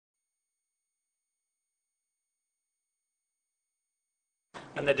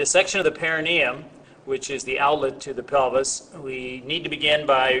On the dissection of the perineum, which is the outlet to the pelvis, we need to begin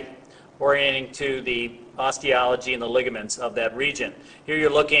by orienting to the osteology and the ligaments of that region. Here you're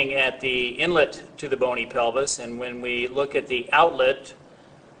looking at the inlet to the bony pelvis, and when we look at the outlet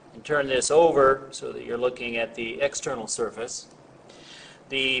and turn this over so that you're looking at the external surface,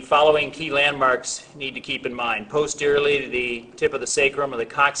 the following key landmarks need to keep in mind. Posteriorly, the tip of the sacrum or the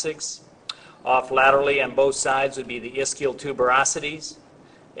coccyx. Off laterally on both sides would be the ischial tuberosities.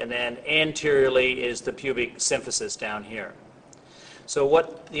 And then anteriorly is the pubic symphysis down here. So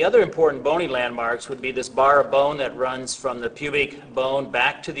what the other important bony landmarks would be this bar of bone that runs from the pubic bone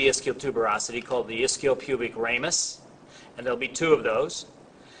back to the ischial tuberosity called the ischiopubic ramus, and there'll be two of those.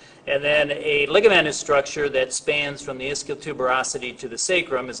 And then a ligamentous structure that spans from the ischial tuberosity to the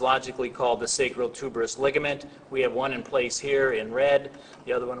sacrum is logically called the sacral tuberous ligament. We have one in place here in red.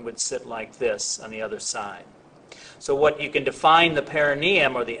 The other one would sit like this on the other side. So what you can define the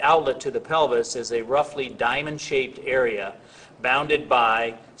perineum, or the outlet to the pelvis, is a roughly diamond-shaped area bounded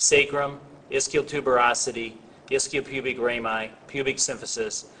by sacrum, ischial tuberosity, ischiopubic rami, pubic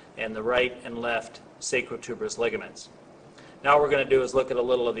symphysis, and the right and left sacrotuberous ligaments. Now what we're going to do is look at a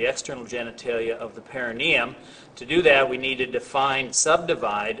little of the external genitalia of the perineum. To do that, we need to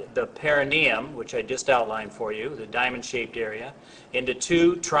subdivide the perineum, which I just outlined for you, the diamond-shaped area, into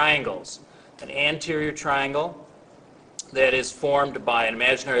two triangles. An anterior triangle that is formed by an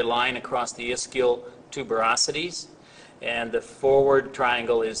imaginary line across the ischial tuberosities, and the forward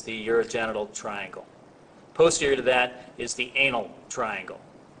triangle is the urogenital triangle. Posterior to that is the anal triangle.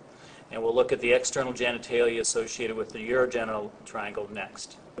 And we'll look at the external genitalia associated with the urogenital triangle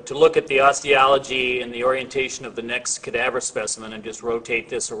next. To look at the osteology and the orientation of the next cadaver specimen, and just rotate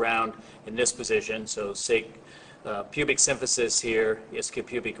this around in this position, so pubic symphysis here,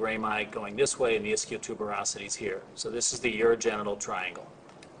 ischiopubic rami going this way, and the ischiotuberosities here. So this is the urogenital triangle.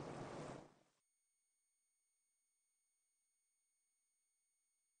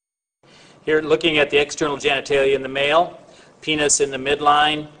 Here, looking at the external genitalia in the male, penis in the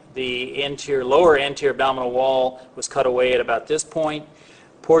midline, the lower anterior abdominal wall was cut away at about this point,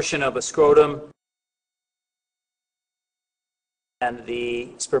 portion of a scrotum, and the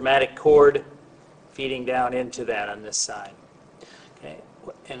spermatic cord feeding down into that on this side. Okay.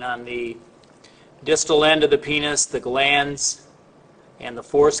 And on the distal end of the penis, the glands and the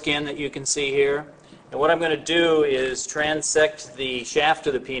foreskin that you can see here. And what I'm going to do is transect the shaft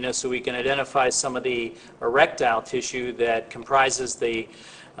of the penis so we can identify some of the erectile tissue that comprises the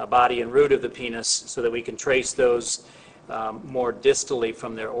body and root of the penis, so that we can trace those more distally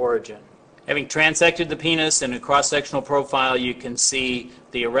from their origin. Having transected the penis in a cross-sectional profile, you can see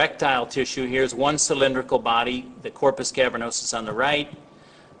the erectile tissue. Here's one cylindrical body, the corpus cavernosus on the right,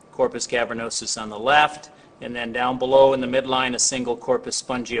 corpus cavernosus on the left, and then down below in the midline a single corpus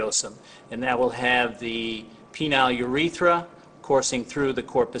spongiosum. And that will have the penile urethra coursing through the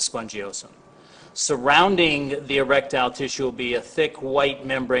corpus spongiosum. Surrounding the erectile tissue will be a thick white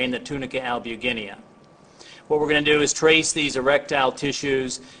membrane, the tunica albuginea. What we're going to do is trace these erectile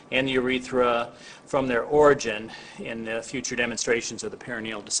tissues and the urethra from their origin in the future demonstrations of the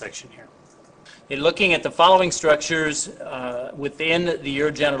perineal dissection here. In looking at the following structures within the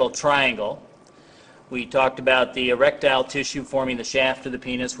urogenital triangle, we talked about the erectile tissue forming the shaft of the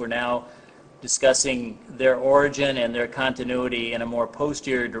penis. We're now discussing their origin and their continuity in a more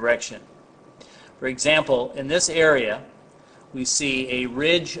posterior direction. For example, in this area, we see a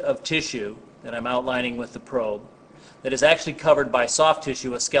ridge of tissue that I'm outlining with the probe that is actually covered by soft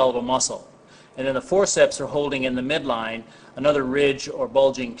tissue, a skeletal muscle. And then the forceps are holding in the midline another ridge or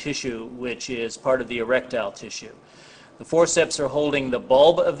bulging tissue, which is part of the erectile tissue. The forceps are holding the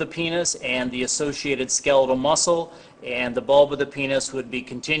bulb of the penis and the associated skeletal muscle, and the bulb of the penis would be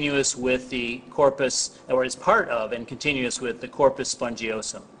continuous with the corpus, or is part of and continuous with the corpus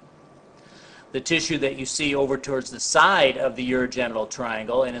spongiosum. The tissue that you see over towards the side of the urogenital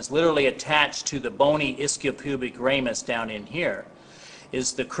triangle and is literally attached to the bony ischiopubic ramus down in here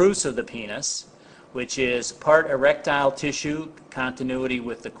is the crus of the penis, which is part erectile tissue, continuity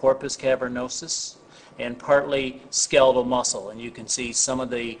with the corpus cavernosus, and partly skeletal muscle. And you can see some of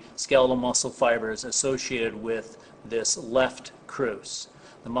the skeletal muscle fibers associated with this left crus.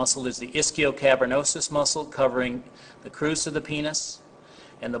 The muscle is the ischiocavernosus muscle covering the crus of the penis,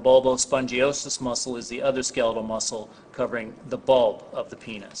 and the bulbospongiosus muscle is the other skeletal muscle covering the bulb of the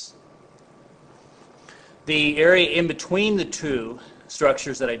penis. The area in between the two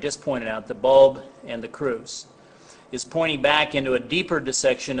structures that I just pointed out, the bulb and the crus, is pointing back into a deeper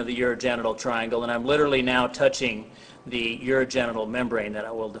dissection of the urogenital triangle, and I'm literally now touching the urogenital membrane that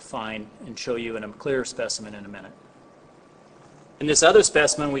I will define and show you in a clear specimen in a minute. In this other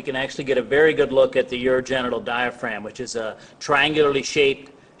specimen, we can actually get a very good look at the urogenital diaphragm, which is a triangularly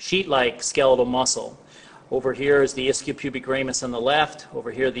shaped, sheet-like skeletal muscle. Over here is the ischiopubic ramus on the left,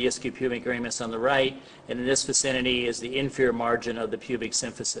 over here the ischiopubic ramus on the right, and in this vicinity is the inferior margin of the pubic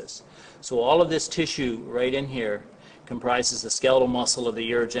symphysis. So all of this tissue right in here comprises the skeletal muscle of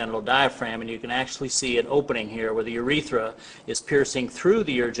the urogenital diaphragm, and you can actually see an opening here where the urethra is piercing through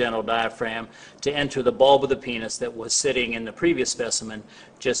the urogenital diaphragm to enter the bulb of the penis that was sitting in the previous specimen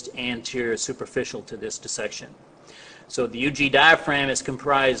just anterior superficial to this dissection. So the UG diaphragm is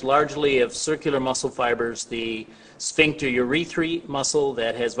comprised largely of circular muscle fibers, the sphincter urethrae muscle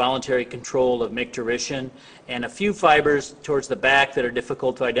that has voluntary control of micturition, and a few fibers towards the back that are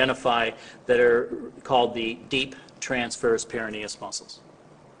difficult to identify that are called the deep transverse perineus muscles.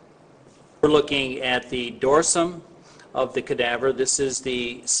 We're looking at the dorsum of the cadaver. This is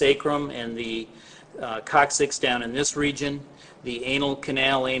the sacrum and the coccyx down in this region. The anal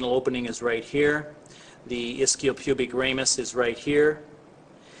canal, anal opening is right here. The ischiopubic ramus is right here.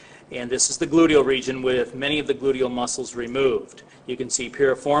 And this is the gluteal region with many of the gluteal muscles removed. You can see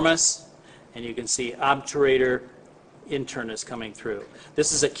piriformis and you can see obturator internus coming through.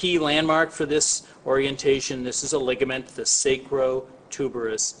 This is a key landmark for this orientation. This is a ligament, the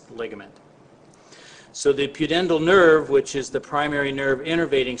sacrotuberous ligament. So the pudendal nerve, which is the primary nerve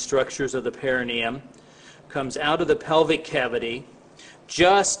innervating structures of the perineum, comes out of the pelvic cavity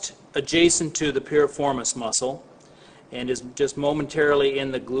just adjacent to the piriformis muscle and is just momentarily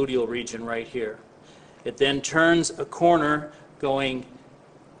in the gluteal region right here. It then turns a corner going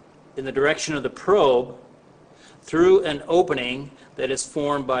in the direction of the probe through an opening that is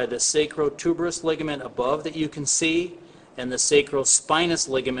formed by the sacrotuberous ligament above that you can see and the sacrospinous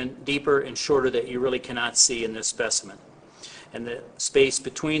ligament deeper and shorter that you really cannot see in this specimen. And the space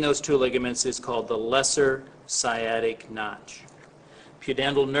between those two ligaments is called the lesser sciatic notch.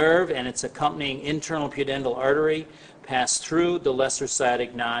 Pudendal nerve and its accompanying internal pudendal artery pass through the lesser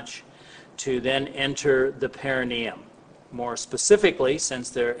sciatic notch to then enter the perineum. More specifically,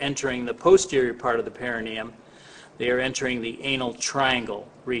 since they're entering the posterior part of the perineum, they are entering the anal triangle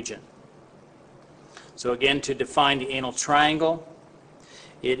region. So again, to define the anal triangle,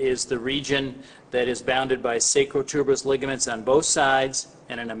 it is the region that is bounded by sacrotuberous ligaments on both sides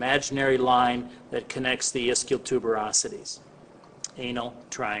and an imaginary line that connects the ischial tuberosities. Anal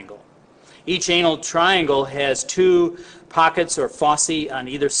triangle. Each anal triangle has two pockets or fossae on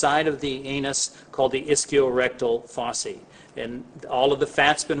either side of the anus called the ischiorectal fossae. And all of the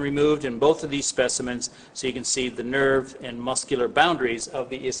fat's been removed in both of these specimens, so you can see the nerve and muscular boundaries of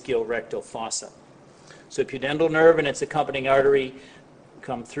the ischiorectal fossa. So pudendal nerve and its accompanying artery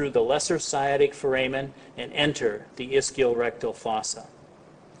come through the lesser sciatic foramen and enter the ischiorectal fossa.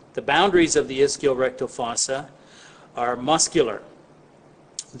 The boundaries of the ischiorectal fossa are muscular.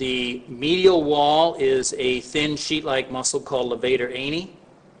 The medial wall is a thin sheet-like muscle called levator ani.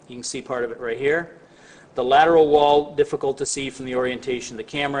 You can see part of it right here. The lateral wall, difficult to see from the orientation of the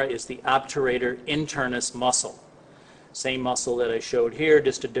camera, is the obturator internus muscle. Same muscle that I showed here,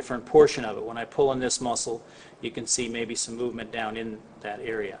 just a different portion of it. When I pull on this muscle, you can see maybe some movement down in that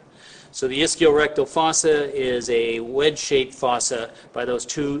area. So the ischiorectal fossa is a wedge-shaped fossa by those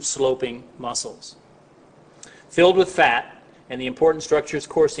two sloping muscles. Filled with fat, and the important structures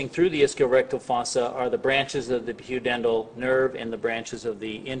coursing through the ischiorectal fossa are the branches of the pudendal nerve and the branches of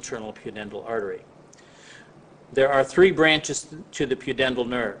the internal pudendal artery. There are three branches to the pudendal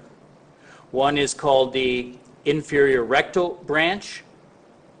nerve. One is called the inferior rectal branch,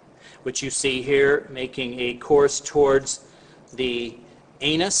 which you see here making a course towards the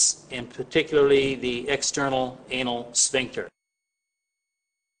anus and particularly the external anal sphincter.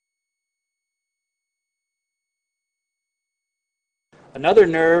 Another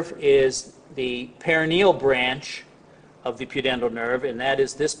nerve is the perineal branch of the pudendal nerve, and that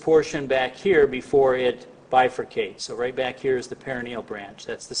is this portion back here before it bifurcates. So right back here is the perineal branch.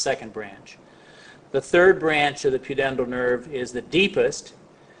 That's the second branch. The third branch of the pudendal nerve is the deepest,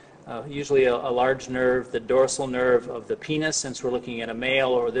 usually a large nerve, the dorsal nerve of the penis, since we're looking at a male,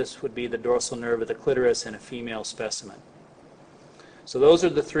 or this would be the dorsal nerve of the clitoris in a female specimen. So those are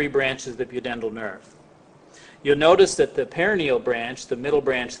the three branches of the pudendal nerve. You'll notice that the perineal branch, the middle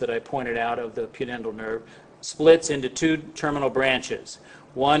branch that I pointed out of the pudendal nerve, splits into two terminal branches.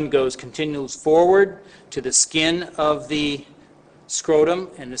 One goes continuous forward to the skin of the scrotum,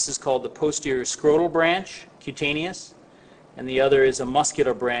 and this is called the posterior scrotal branch, cutaneous, and the other is a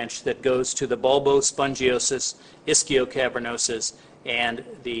muscular branch that goes to the bulbospongiosus, ischiocavernosus, and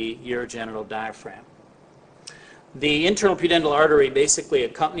the urogenital diaphragm. The internal pudendal artery basically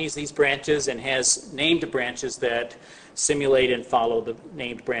accompanies these branches and has named branches that simulate and follow the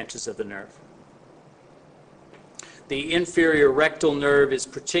named branches of the nerve. The inferior rectal nerve is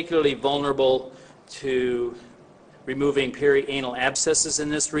particularly vulnerable to removing perianal abscesses in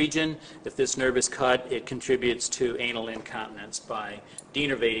this region. If this nerve is cut, it contributes to anal incontinence by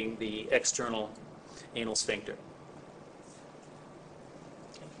denervating the external anal sphincter.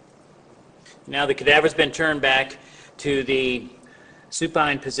 Now the cadaver's been turned back to the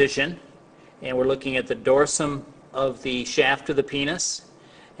supine position, and we're looking at the dorsum of the shaft of the penis.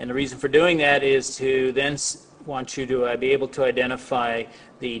 And the reason for doing that is to then want you to be able to identify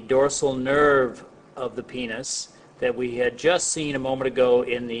the dorsal nerve of the penis that we had just seen a moment ago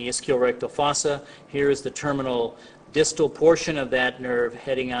in the ischiorectal fossa. Here is the terminal distal portion of that nerve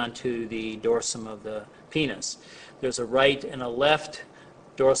heading onto the dorsum of the penis. There's a right and a left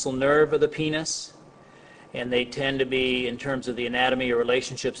dorsal nerve of the penis, and they tend to be, in terms of the anatomy or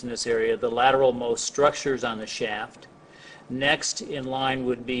relationships in this area, the lateral most structures on the shaft. Next in line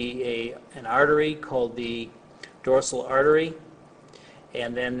would be an artery called the dorsal artery,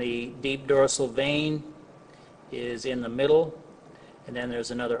 and then the deep dorsal vein is in the middle, and then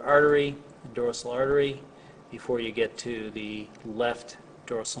there's another artery, the dorsal artery, before you get to the left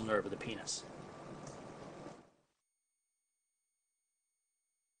dorsal nerve of the penis.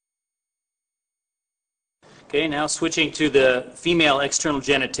 Okay, now switching to the female external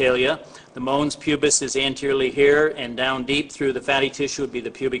genitalia. The mons pubis is anteriorly here, and down deep through the fatty tissue would be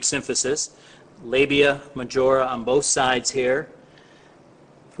the pubic symphysis. Labia majora on both sides here.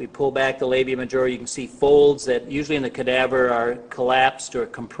 If we pull back the labia majora, you can see folds that usually in the cadaver are collapsed or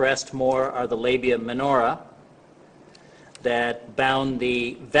compressed more, are the labia minora that bound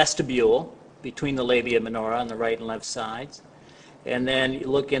the vestibule between the labia minora on the right and left sides. And then you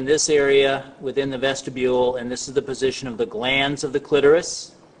look in this area within the vestibule, and this is the position of the glands of the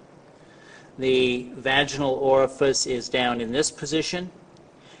clitoris. The vaginal orifice is down in this position,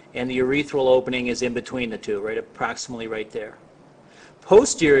 and the urethral opening is in between the two, right approximately right there.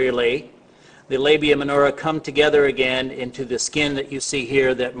 Posteriorly, the labia minora come together again into the skin that you see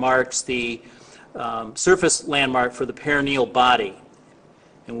here that marks the surface landmark for the perineal body,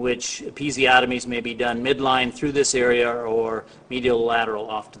 in which episiotomies may be done midline through this area or medial lateral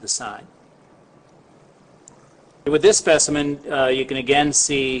off to the side. With this specimen, you can again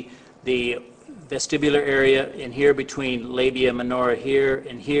see the vestibular area in here between labia minora here,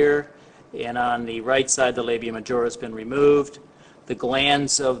 and on the right side the labia majora has been removed. The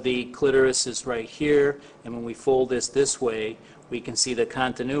glands of the clitoris is right here, and when we fold this way, we can see the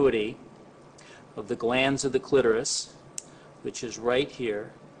continuity of the glands of the clitoris, which is right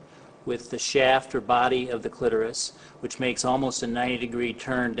here, with the shaft or body of the clitoris, which makes almost a 90-degree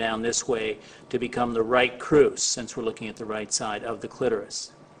turn down this way to become the right crus, since we're looking at the right side of the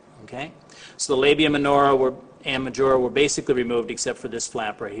clitoris. Okay? So the labia minora and majora were basically removed except for this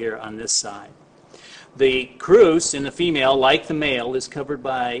flap right here on this side. The crus in the female, like the male, is covered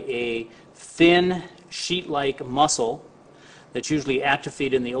by a thin sheet-like muscle that's usually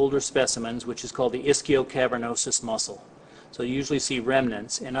atrophied in the older specimens, which is called the ischiocavernosus muscle. So you usually see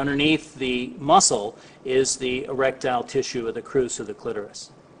remnants, and underneath the muscle is the erectile tissue of the crus of the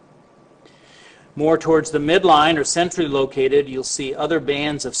clitoris. More towards the midline or centrally located, you'll see other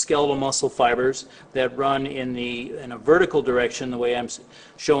bands of skeletal muscle fibers that run in a vertical direction, the way I'm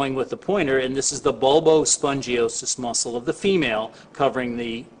showing with the pointer, and this is the bulbospongiosus muscle of the female covering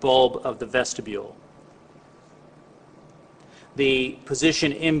the bulb of the vestibule. The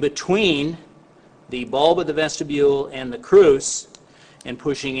position in between the bulb of the vestibule and the crus, and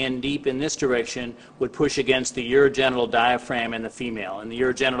pushing in deep in this direction, would push against the urogenital diaphragm in the female. And the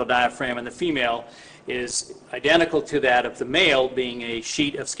urogenital diaphragm in the female is identical to that of the male, being a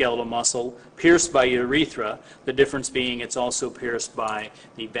sheet of skeletal muscle pierced by urethra, the difference being it's also pierced by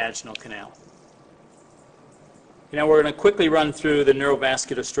the vaginal canal. Now we're going to quickly run through the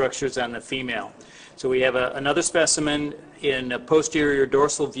neurovascular structures on the female. So we have another specimen in a posterior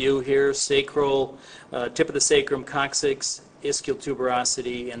dorsal view here, sacral, tip of the sacrum, coccyx, ischial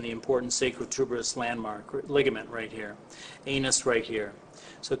tuberosity, and the important sacrotuberous landmark, ligament right here, anus right here.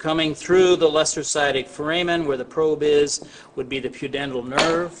 So coming through the lesser sciatic foramen, where the probe is, would be the pudendal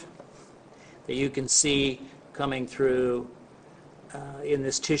nerve that you can see coming through in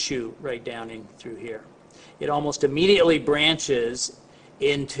this tissue right down in through here. It almost immediately branches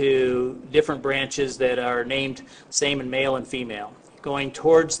into different branches that are named same in male and female. Going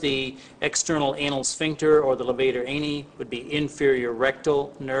towards the external anal sphincter or the levator ani would be inferior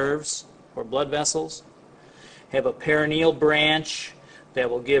rectal nerves or blood vessels. Have a perineal branch that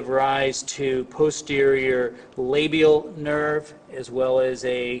will give rise to posterior labial nerve as well as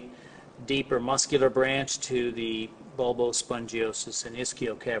a deeper muscular branch to the bulbospongiosus and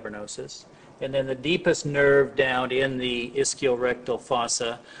ischiocavernosus. And then the deepest nerve down in the ischiorectal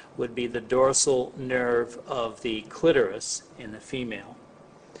fossa would be the dorsal nerve of the clitoris in the female.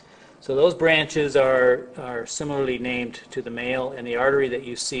 So those branches are similarly named to the male, and the artery that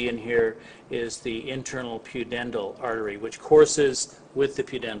you see in here is the internal pudendal artery, which courses with the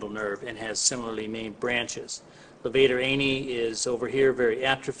pudendal nerve and has similarly named branches. Levator ani is over here, very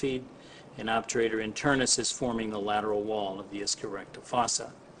atrophied, and obturator internus is forming the lateral wall of the ischiorectal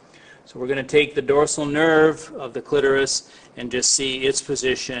fossa. So we're going to take the dorsal nerve of the clitoris and just see its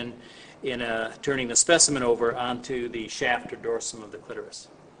position in turning the specimen over onto the shaft or dorsum of the clitoris.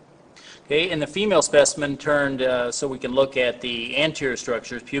 Okay, in the female specimen turned so we can look at the anterior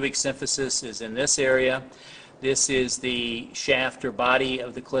structures, pubic symphysis is in this area. This is the shaft or body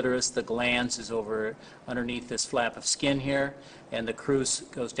of the clitoris. The glans is over underneath this flap of skin here, and the crus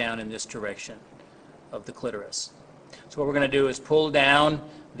goes down in this direction of the clitoris. So what we're going to do is pull down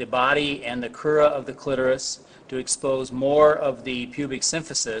the body and the crura of the clitoris to expose more of the pubic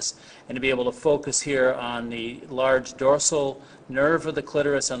symphysis and to be able to focus here on the large dorsal nerve of the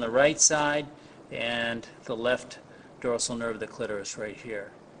clitoris on the right side and the left dorsal nerve of the clitoris right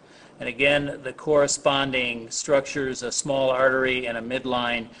here. And again, the corresponding structures, a small artery and a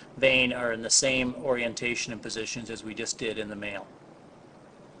midline vein, are in the same orientation and positions as we just did in the male.